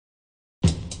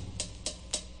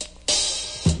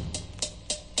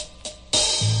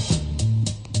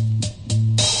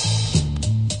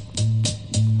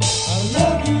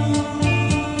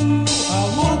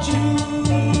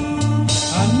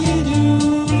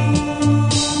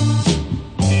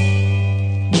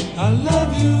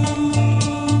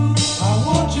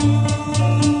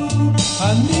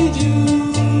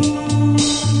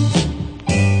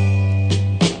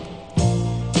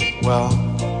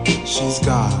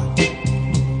gone,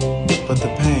 but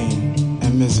the pain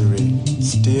and misery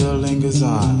still lingers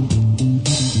on.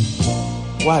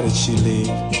 Why did she leave?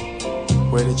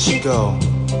 Where did she go?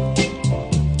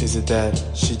 Is it that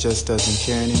she just doesn't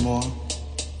care anymore?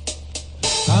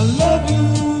 I love you.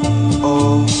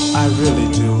 Oh, I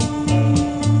really do.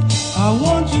 I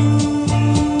want you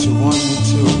to want me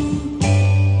too.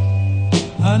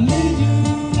 I need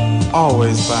you.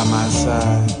 Always by my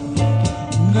side.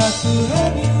 Got to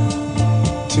have you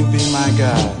to be my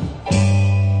guide.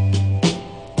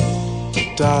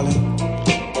 Darling,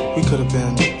 we could have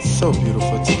been so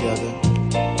beautiful together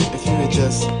if you had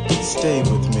just stayed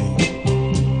with me.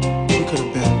 We could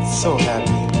have been so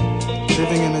happy,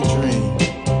 living in a dream.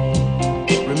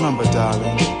 Remember,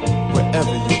 darling,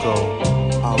 wherever you go,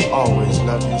 I'll always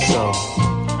love you so.